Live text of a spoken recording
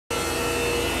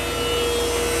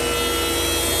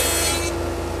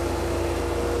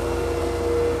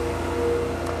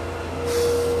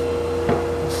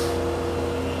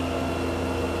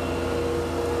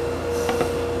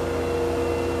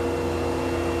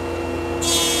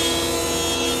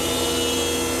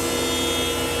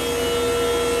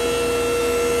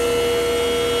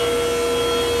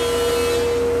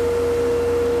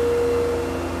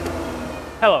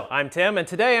I'm Tim, and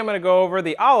today I'm going to go over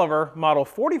the Oliver Model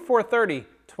 4430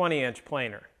 20-inch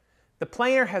planer. The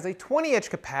planer has a 20-inch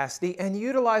capacity and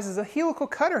utilizes a helical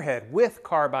cutterhead with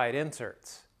carbide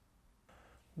inserts.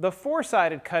 The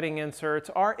four-sided cutting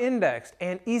inserts are indexed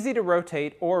and easy to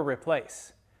rotate or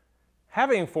replace.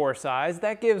 Having four sides,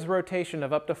 that gives rotation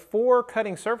of up to 4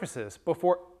 cutting surfaces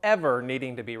before ever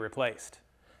needing to be replaced.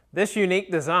 This unique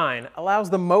design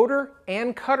allows the motor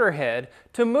and cutter head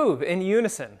to move in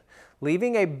unison,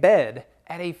 leaving a bed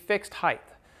at a fixed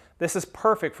height. This is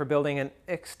perfect for building an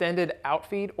extended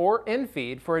outfeed or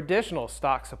infeed for additional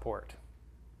stock support.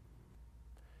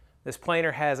 This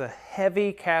planer has a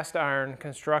heavy cast iron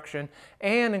construction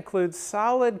and includes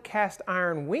solid cast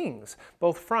iron wings,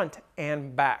 both front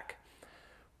and back.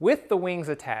 With the wings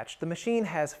attached, the machine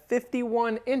has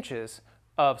 51 inches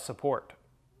of support.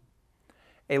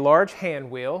 A large hand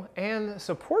wheel and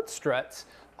support struts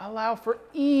allow for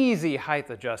easy height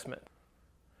adjustment.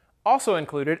 Also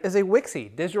included is a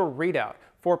Wixey digital readout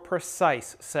for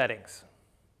precise settings.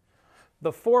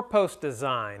 The 4-post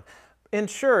design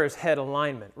ensures head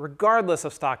alignment regardless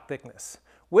of stock thickness,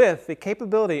 with the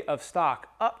capability of stock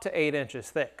up to 8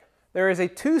 inches thick. There is a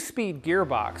 2-speed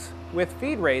gearbox with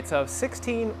feed rates of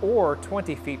 16 or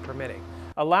 20 feet per minute,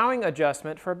 allowing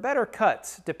adjustment for better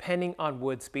cuts depending on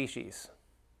wood species.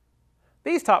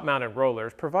 These top-mounted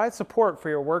rollers provide support for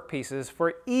your workpieces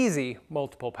for easy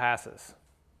multiple passes.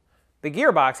 The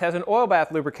gearbox has an oil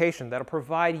bath lubrication that will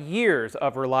provide years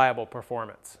of reliable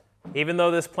performance. Even though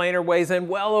this planer weighs in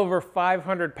well over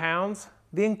 500 pounds,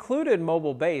 the included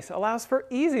mobile base allows for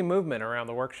easy movement around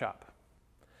the workshop.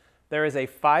 There is a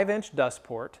 5-inch dust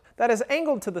port that is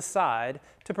angled to the side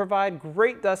to provide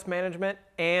great dust management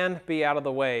and be out of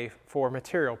the way for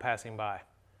material passing by.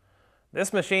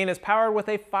 This machine is powered with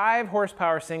a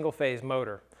 5-horsepower single-phase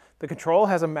motor. The control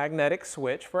has a magnetic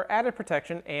switch for added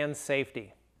protection and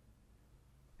safety.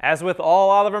 As with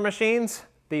all Oliver machines,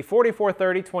 the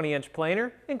 4430 20-inch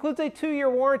planer includes a 2-year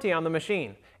warranty on the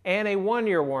machine and a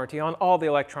 1-year warranty on all the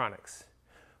electronics.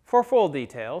 For full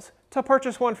details, to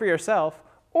purchase one for yourself,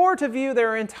 or to view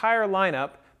their entire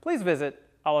lineup, please visit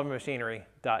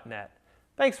olivermachinery.net.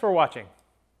 Thanks for watching.